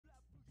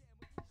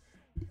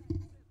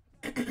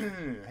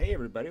Hey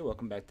everybody,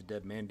 welcome back to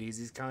Dead Man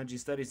DZ's Kanji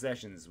Study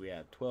Sessions. We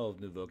have 12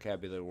 new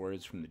vocabulary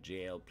words from the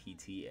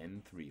JLPT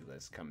N3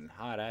 list coming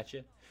hot at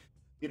you. If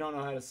you don't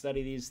know how to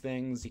study these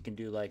things, you can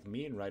do like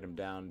me and write them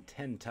down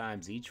 10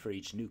 times each for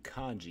each new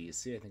kanji. You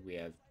see, I think we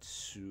have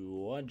two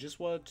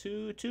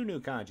new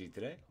kanji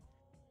today.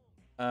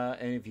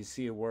 And if you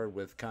see a word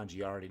with kanji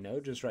you already know,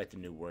 just write the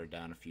new word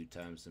down a few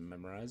times and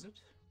memorize it.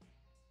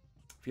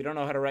 If you don't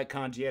know how to write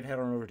kanji yet, head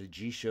on over to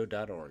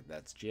gisho.org.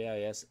 That's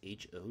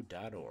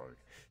JISHO.org.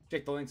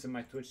 Check the links in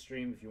my Twitch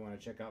stream if you want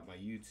to check out my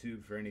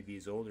YouTube for any of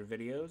these older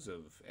videos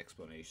of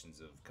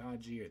explanations of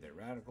kanji or their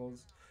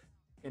radicals.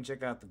 And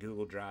check out the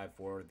Google Drive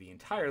for the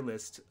entire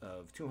list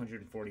of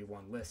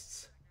 241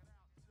 lists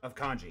of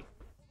kanji.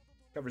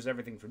 Covers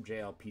everything from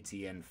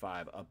JLPT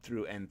N5 up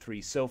through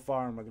N3 so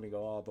far, and we're going to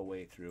go all the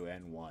way through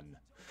N1.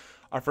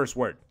 Our first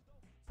word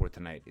for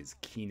tonight is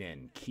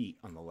kinen. Ki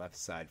on the left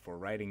side for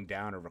writing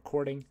down or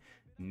recording.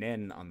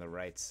 Nen on the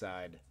right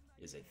side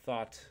is a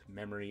thought,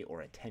 memory,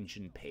 or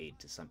attention paid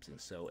to something.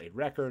 So a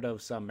record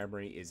of some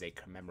memory is a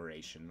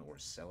commemoration or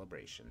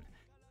celebration.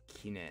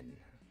 Kinen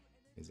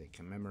is a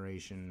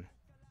commemoration,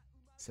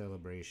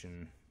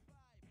 celebration,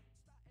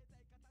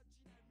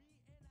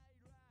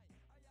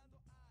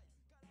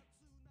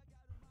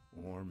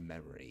 or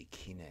memory.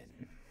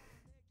 Kinen.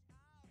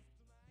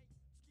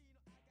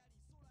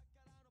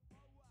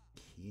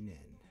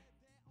 Kinen.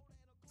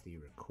 The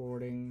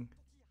recording,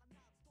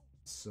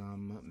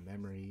 some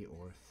memory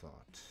or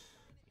thought.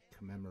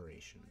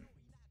 Commemoration.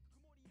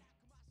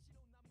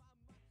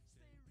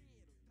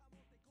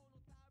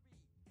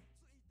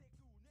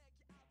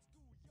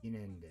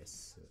 Kinen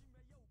desu.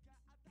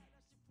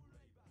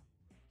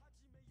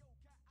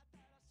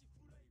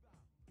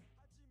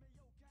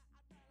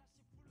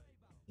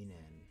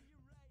 Kinen.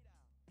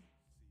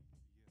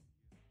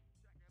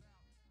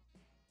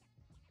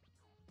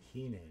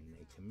 Kinen,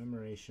 a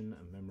commemoration,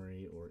 a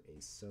memory, or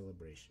a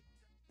celebration.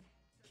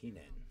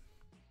 Kinen.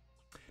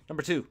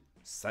 Number 2,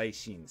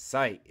 saishin.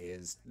 Sai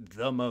is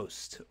the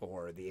most,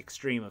 or the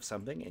extreme of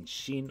something, and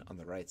shin on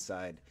the right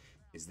side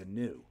is the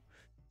new.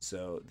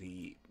 So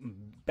the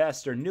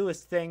best or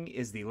newest thing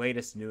is the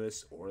latest,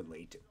 newest, or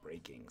late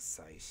breaking.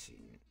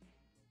 Saishin.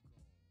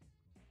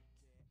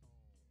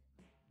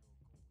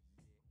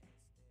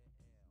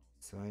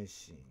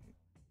 Saishin.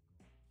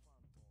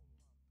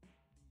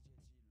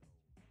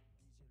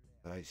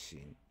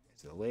 Saishin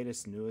is the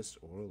latest, newest,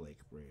 or late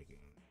breaking.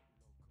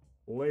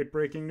 Late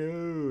breaking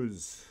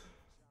news.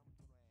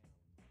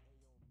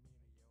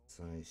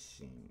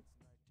 Saishin.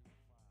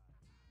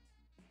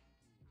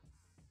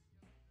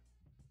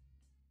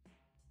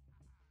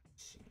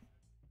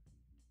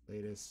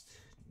 Latest,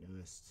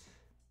 newest,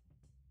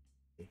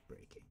 late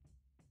breaking.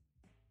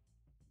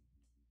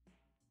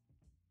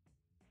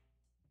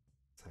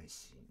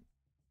 Saishin.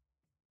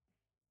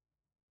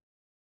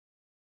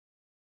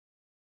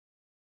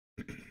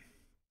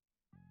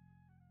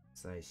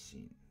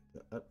 Saishin.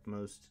 The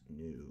utmost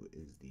new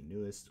is the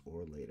newest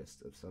or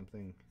latest of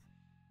something,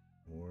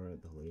 or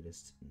the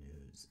latest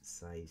news.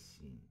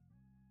 Saishin.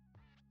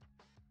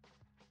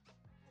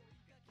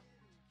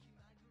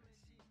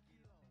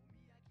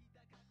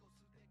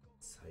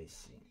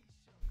 Saishin.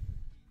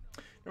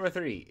 Number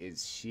 3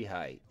 is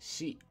shihai.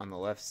 Shi on the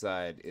left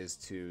side is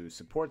to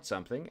support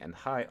something, and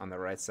hai on the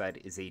right side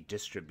is a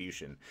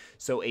distribution.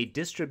 So a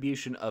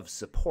distribution of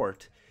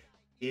support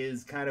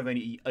is kind of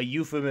a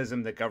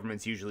euphemism that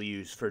governments usually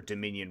use for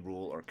dominion,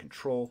 rule, or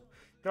control.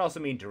 It can also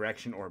mean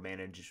direction or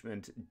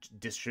management,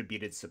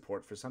 distributed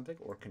support for something,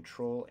 or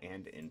control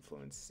and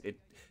influence.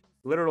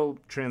 Literal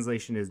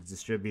translation is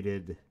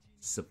distributed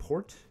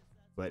support,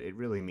 but it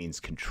really means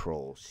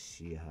control.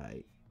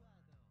 Shihai.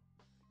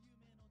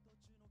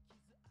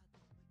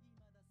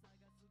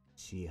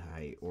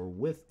 Shihai, or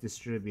with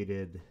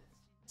distributed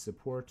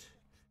support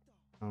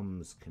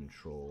comes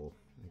control.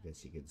 I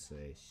guess you could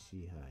say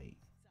shihai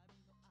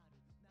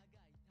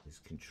is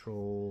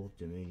control,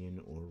 dominion,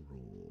 or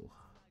rule.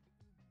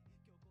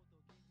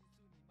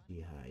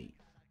 Shihai.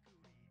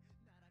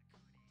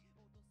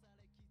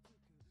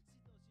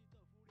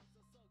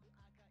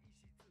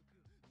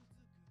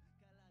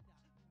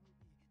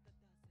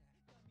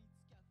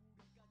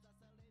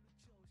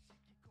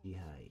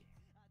 Shihai.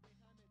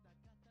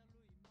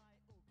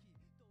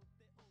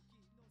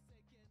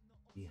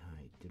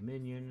 Shihai.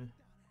 Dominion,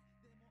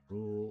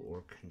 rule,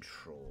 or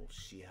control.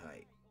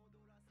 Shihai.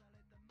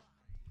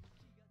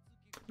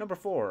 Number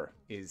 4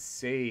 is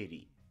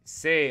seiri.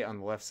 Se on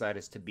the left side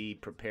is to be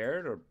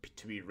prepared or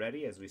to be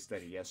ready, as we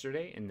studied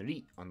yesterday, and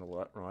ri on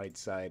the right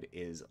side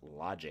is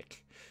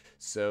logic.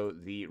 So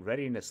the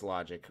readiness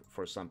logic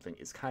for something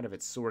is kind of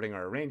its sorting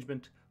or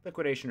arrangement,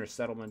 liquidation or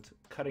settlement,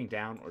 cutting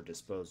down or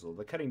disposal.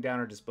 The cutting down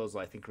or disposal,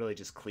 I think, really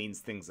just cleans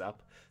things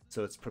up.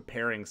 So it's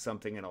preparing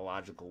something in a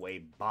logical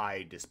way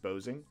by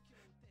disposing.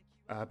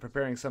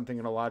 Preparing something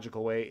in a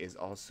logical way is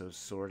also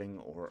sorting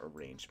or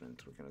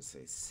arrangement. We're going to say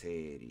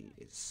seiri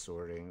is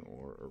sorting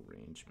or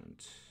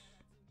arrangement.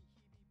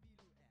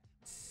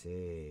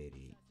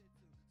 Seiri.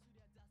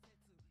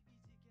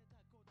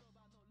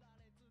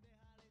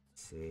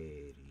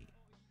 Seiri.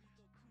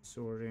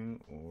 sorting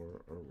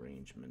or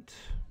arrangement.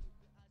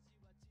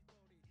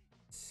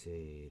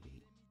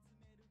 Seiri.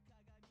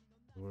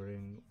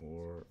 Sorting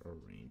or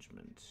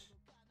arrangement.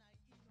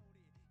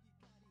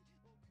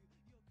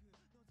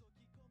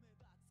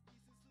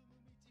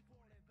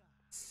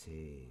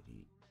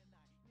 Seiri.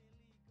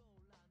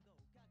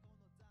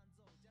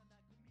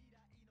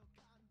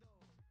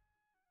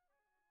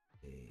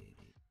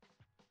 Seiri.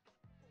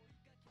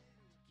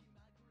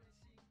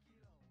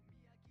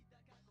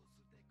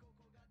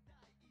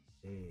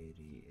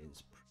 Seiri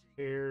is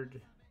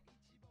prepared.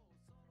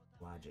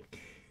 Logic.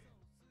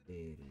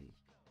 Seiri.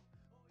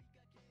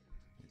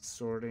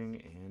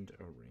 Sorting and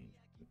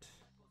arrangement.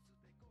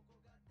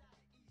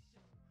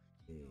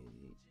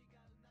 Seiri.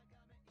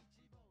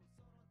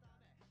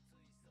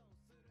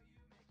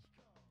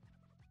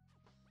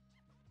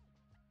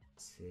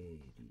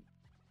 Seiri.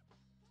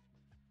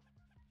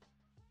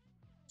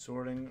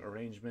 Sorting,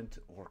 arrangement,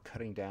 or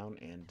cutting down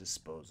and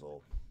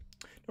disposal.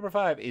 Number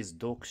 5 is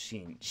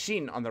dokushin.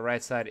 Shin on the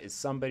right side is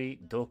somebody.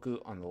 Doku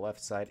on the left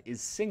side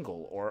is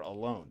single or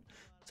alone.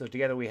 So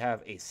together we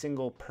have a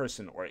single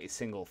person or a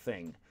single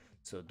thing.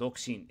 So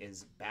dokushin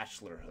is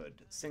bachelorhood.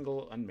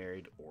 Single,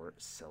 unmarried, or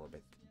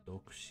celibate.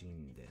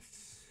 Dokushin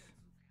desu.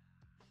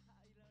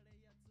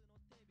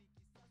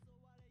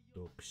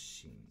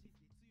 Dokushin.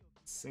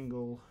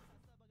 Single,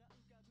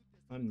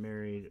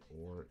 unmarried,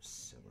 or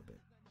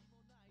celibate.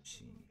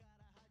 Shin.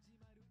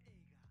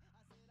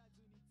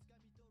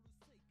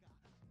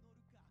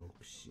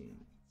 Dokushin.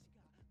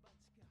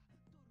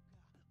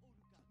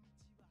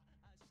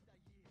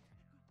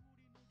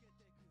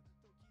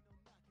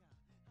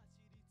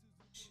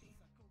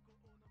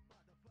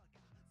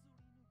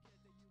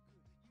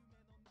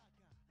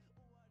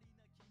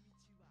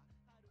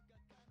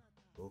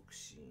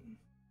 Dokushin.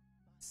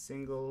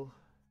 Single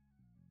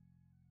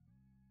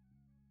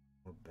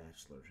or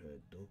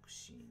bachelorhood.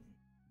 Dokushin.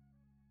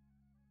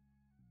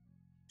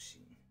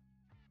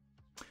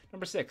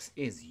 Number 6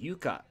 is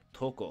yuka,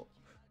 toko,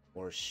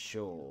 or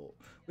sho.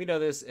 We know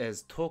this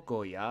as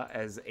tokoya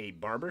as a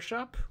barber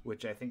shop,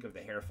 which I think of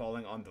the hair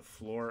falling on the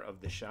floor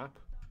of the shop.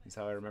 Is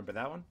how I remember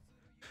that one.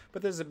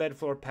 But there's a bed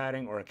floor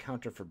padding or a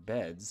counter for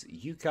beds.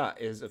 Yuka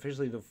is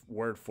officially the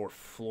word for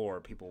floor.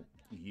 People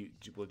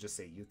will just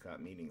say yuka,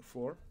 meaning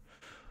floor.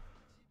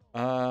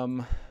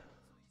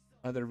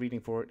 Other reading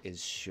for it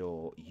is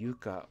sho.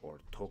 Yuka or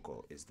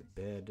toko is the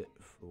bed,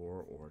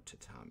 floor, or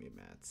tatami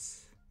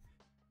mats.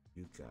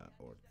 Yuka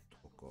or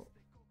toko.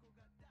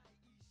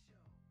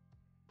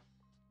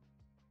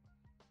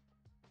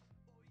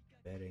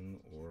 Bedding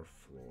or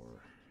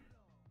floor.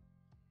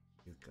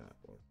 Yuka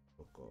or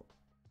toko.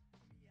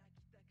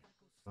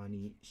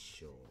 Funny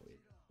sho.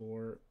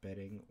 Floor,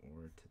 bedding,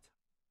 or tatami.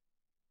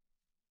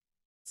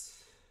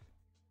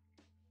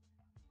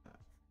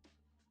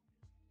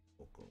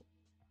 Toko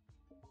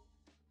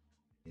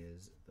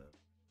is the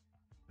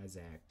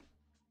Isaac.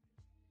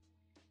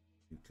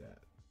 Yuka.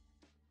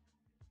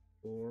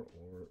 Floor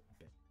or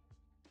bed.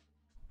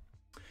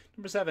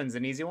 Number 7 is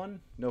an easy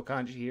one. No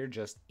kanji here,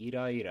 just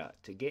ira ira.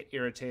 To get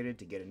irritated,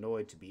 to get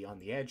annoyed, to be on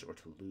the edge, or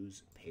to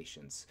lose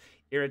patience.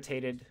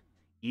 Irritated,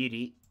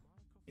 iri,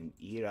 and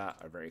ira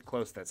are very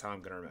close. That's how I'm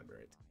going to remember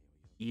it.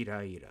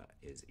 Ira ira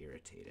is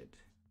irritated.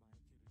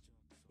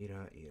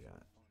 Ira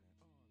ira.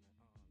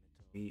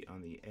 Be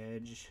on the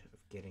edge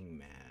of getting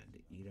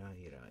mad. Ira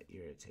ira,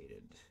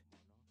 irritated.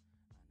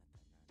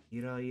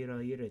 Ira ira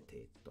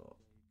irritato.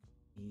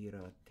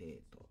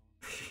 Irritato.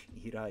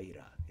 Ira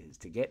ira is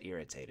to get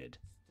irritated.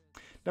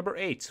 Number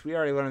 8, we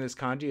already learned this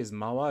kanji, is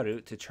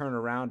mawaru, to turn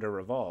around or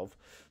revolve.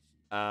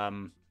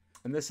 And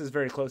this is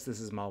very close. This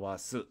is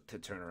mawasu, to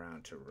turn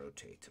around, to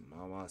rotate.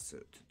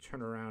 Mawasu, to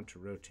turn around, to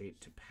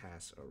rotate, to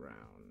pass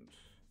around.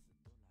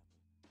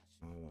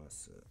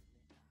 Mawasu.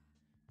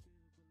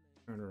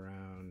 Turn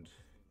around,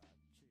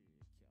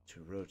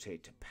 to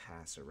rotate, to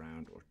pass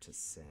around, or to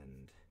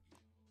send.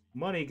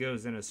 Money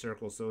goes in a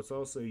circle, so it's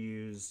also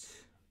used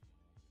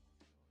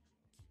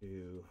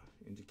to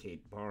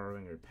indicate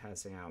borrowing or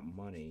passing out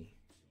money.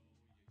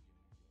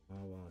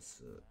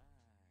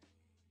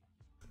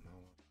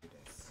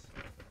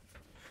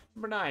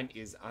 Number 9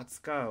 is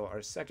atsukao,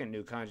 our second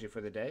new kanji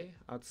for the day.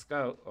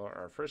 Atsukao, or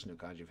our first new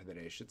kanji for the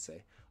day, I should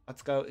say.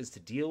 Atsukao is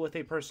to deal with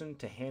a person,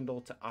 to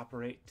handle, to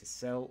operate, to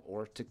sell,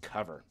 or to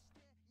cover.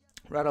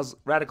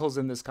 Radicals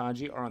in this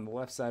kanji are on the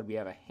left side, we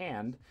have a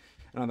hand,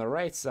 and on the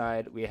right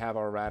side, we have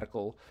our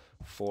radical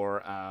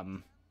for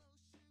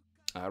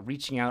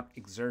reaching out,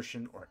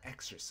 exertion, or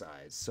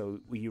exercise. So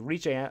when you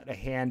reach out a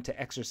hand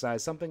to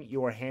exercise something,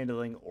 you are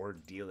handling or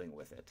dealing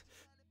with it.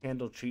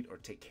 Handle, treat, or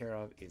take care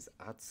of is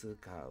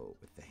atsukao,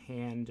 with the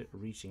hand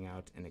reaching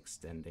out and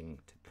extending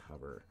to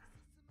cover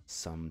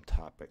some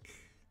topic.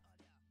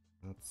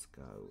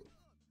 Atsukao.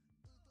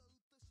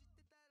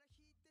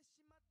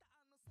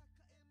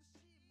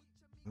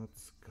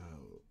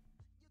 Atsukao.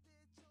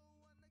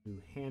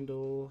 To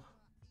handle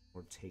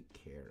or take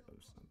care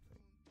of something.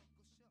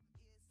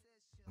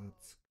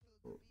 Atsukao.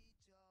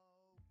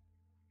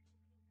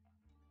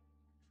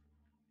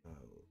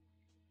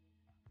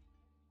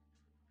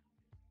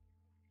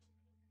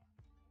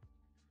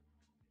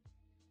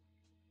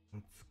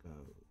 Let's go.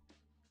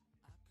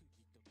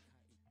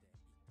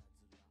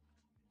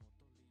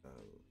 Go.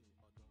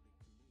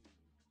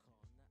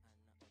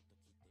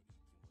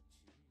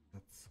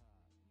 Let's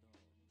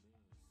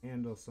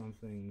handle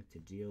something, to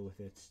deal with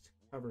it, to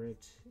cover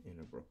it in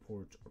a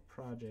report or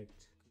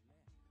project,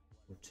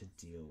 or to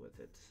deal with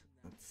it.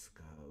 Let's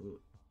go.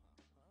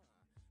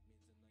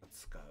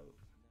 Let's go.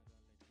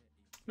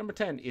 Number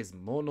 10 is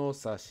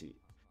monosashi.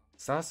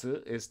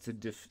 Sasu is to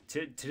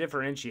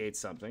differentiate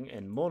something,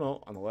 and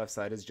mono on the left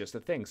side is just a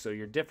thing. So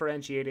you're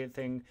differentiating a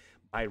thing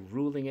by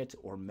ruling it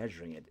or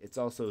measuring it. It's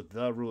also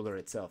the ruler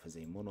itself is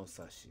a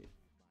monosashi.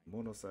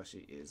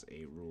 Monosashi is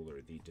a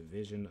ruler, the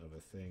division of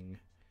a thing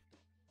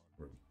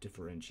or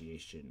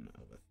differentiation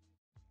of a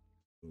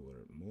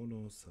ruler.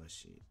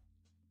 Monosashi.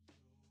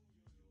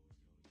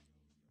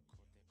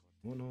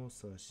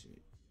 Monosashi.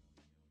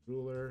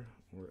 Ruler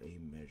or a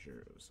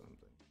measure of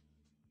something.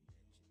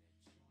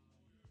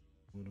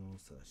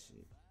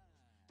 Monosashi.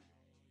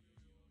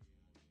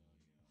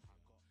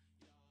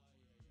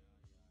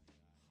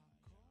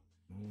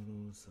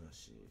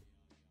 Monosashi.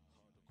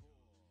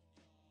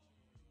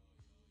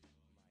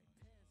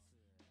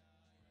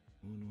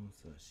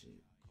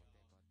 Monosashi.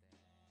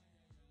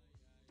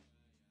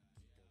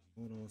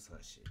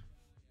 Monosashi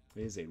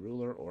is a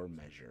ruler or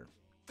measure.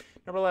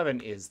 Number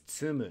 11 is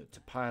tsumu,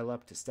 to pile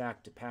up, to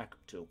stack, to pack,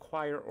 to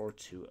acquire, or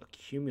to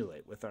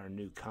accumulate, with our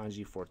new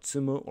kanji for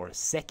tsumu or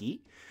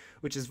seki,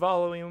 which is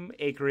volume,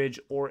 acreage,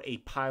 or a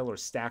pile or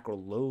stack or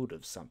load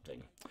of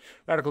something.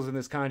 Radicals in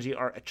this kanji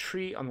are a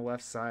tree on the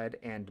left side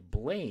and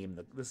blame.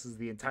 This is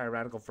the entire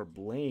radical for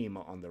blame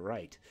on the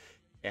right.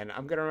 And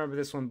I'm going to remember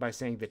this one by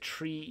saying the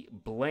tree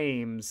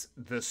blames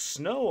the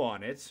snow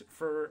on it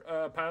for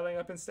piling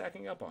up and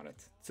stacking up on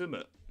it.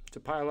 Tsumu, to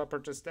pile up or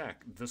to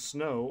stack. The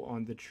snow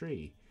on the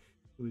tree.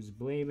 Who's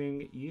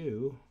blaming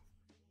you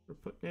for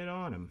putting it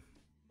on him.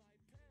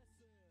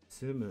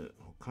 Tsumu,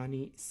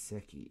 hokani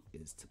seki,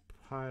 is to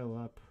pile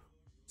up,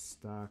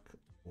 stock,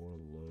 or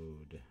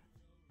load.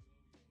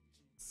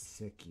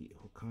 Seki,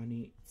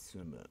 hokani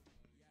tsumu.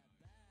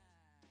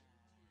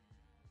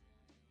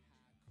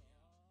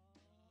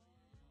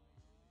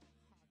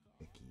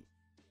 Seki,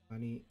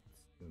 hokani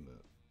tsumu.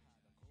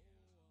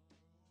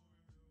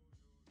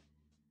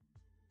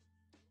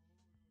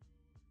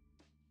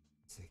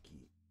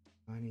 Seki,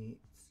 hokani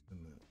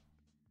tsumu.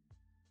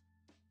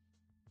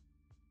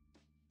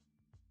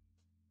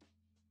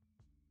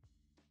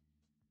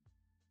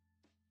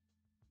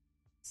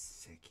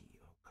 Seki,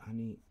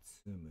 hokani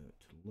tsumu,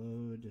 to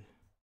load,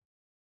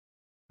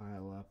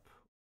 pile up,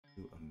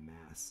 to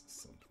amass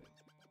something.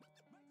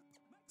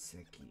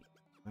 Seki,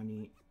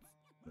 hokani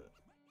tsumu.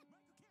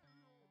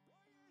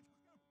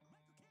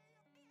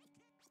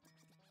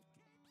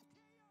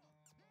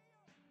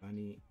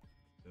 Hokani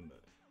tsumu.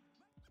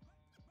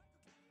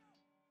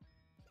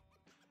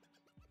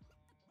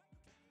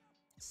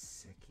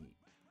 Seki,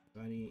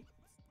 hokani,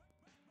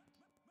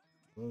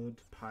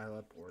 load, pile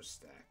up, or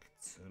stack.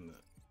 Tsumu.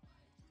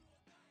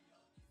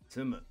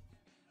 Tsumu.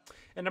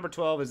 And number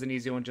 12 is an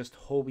easy one, just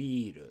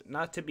hoiru.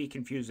 Not to be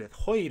confused with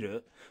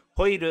hoiru.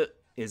 Hoiru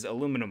is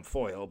aluminum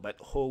foil, but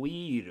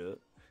hoiru,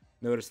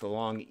 notice the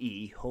long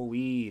E,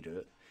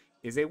 hoiru,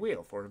 is a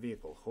wheel for a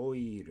vehicle.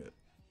 Hoiru.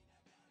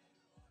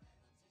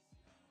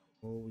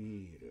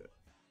 Hoiru.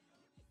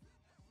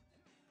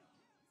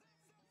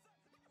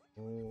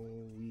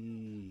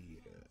 Hoiru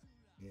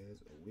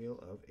is a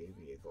wheel of a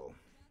vehicle.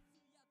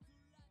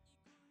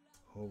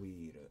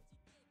 Hoiru.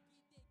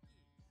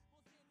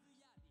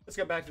 Let's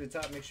get back to the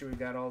top, make sure we've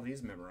got all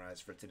these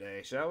memorized for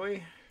today, shall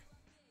we?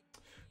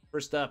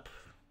 First up,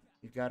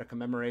 you've got a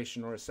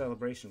commemoration or a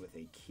celebration with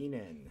a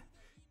kinen.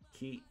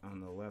 Ki on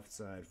the left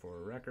side for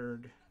a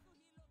record,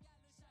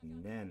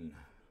 nen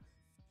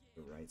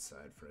the right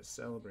side for a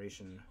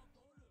celebration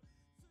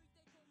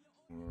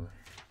or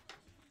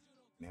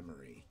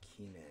memory.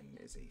 Kinen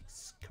is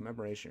a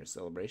commemoration or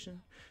celebration.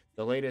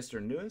 The latest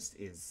or newest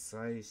is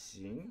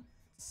saishin,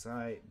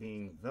 sai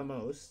being the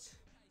most,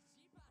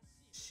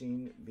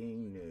 shin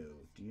being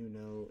new. Do you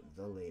know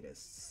the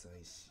latest?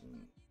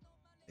 Saishin.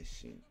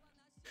 Saishin.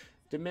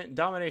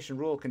 Domination,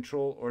 rule,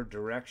 control, or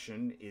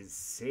direction is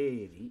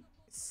seiri.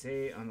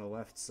 Sei on the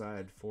left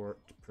side for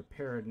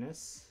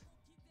preparedness.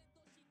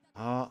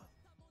 Ah,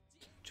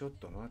 ちょっ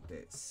と待っ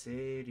て。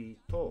整理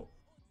と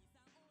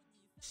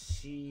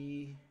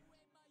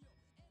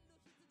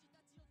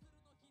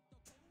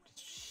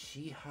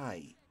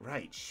Shihai.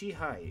 Right.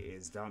 Shihai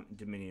is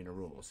dominion or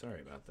rule.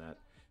 Sorry about that.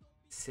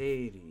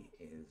 Seiri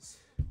is.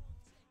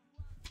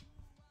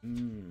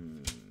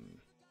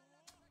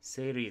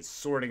 Seiri is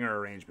sorting or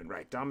arrangement.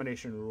 Right.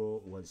 Domination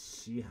rule was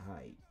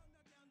Shihai.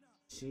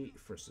 Shi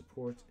for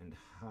support and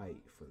Hai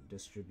for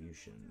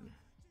distribution.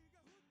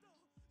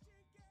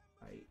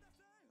 Hai.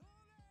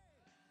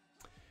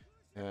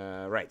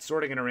 Right,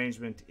 sorting and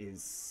arrangement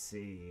is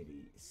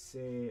seiri.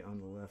 Se on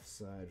the left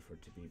side for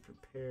to be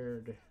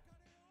prepared,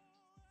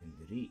 and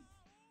ri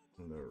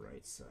on the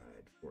right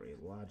side for a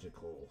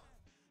logical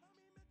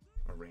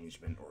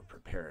arrangement or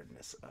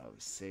preparedness of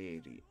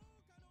seiri.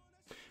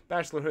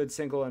 Bachelorhood,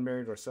 single,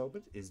 unmarried, or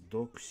celibate is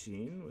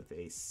dokushin, with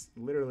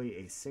literally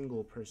a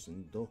single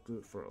person.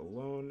 Doku for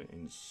alone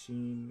and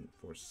shin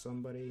for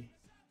somebody.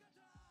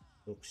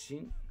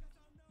 Dokushin.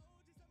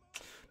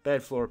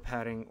 Bed, floor,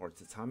 padding, or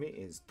tatami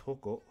is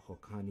toko.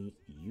 Hokani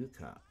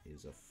yuka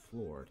is a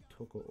floor.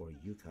 Toko or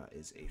yuka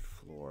is a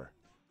floor.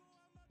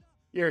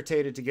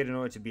 Irritated, to get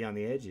annoyed, to be on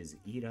the edge is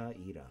ira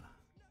ira.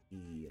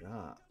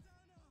 Ira.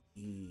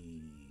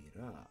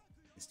 Ira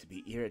is to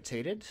be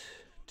irritated.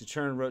 To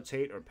turn,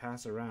 rotate, or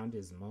pass around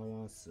is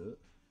mawasu.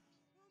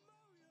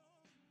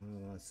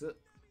 Mawasu.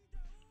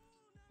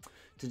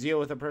 To deal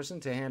with a person,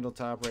 to handle,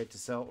 to operate, to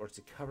sell, or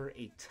to cover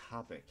a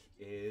topic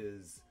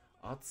is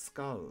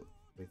atsukau,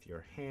 with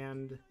your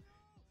hand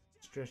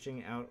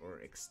stretching out or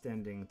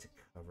extending to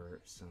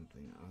cover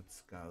something.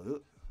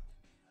 Atsukau.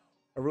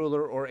 A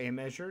ruler or a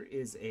measure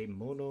is a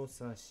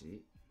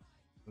monosashi,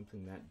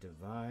 something that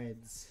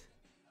divides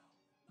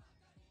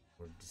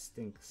or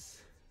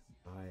distincts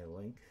by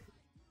length.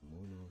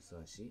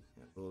 Monosashi,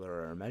 a ruler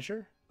or a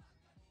measure.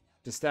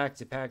 To stack,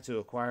 to pack, to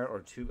acquire,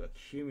 or to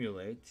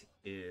accumulate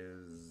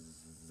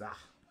is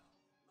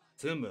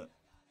tsumu,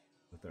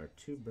 with our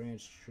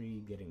 2-branch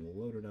tree getting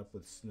loaded up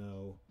with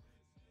snow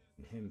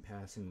and him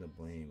passing the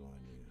blame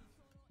on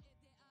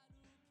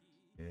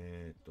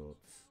you.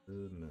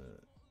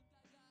 Tsumu.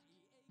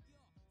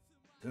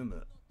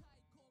 Tsumu.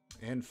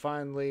 And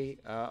finally,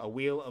 a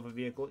wheel of a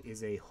vehicle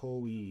is a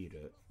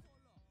hoiru.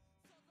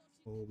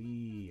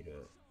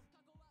 Hoiru.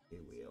 A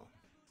wheel.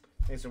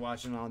 Thanks for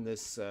watching on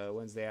this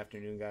Wednesday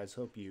afternoon, guys.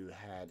 Hope you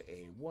had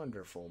a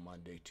wonderful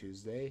Monday,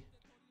 Tuesday,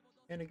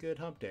 and a good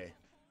hump day.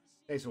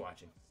 Thanks for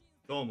watching.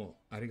 どうも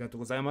ありがとう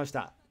ございまし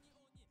た。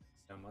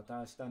じゃあまた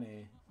明日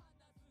ね。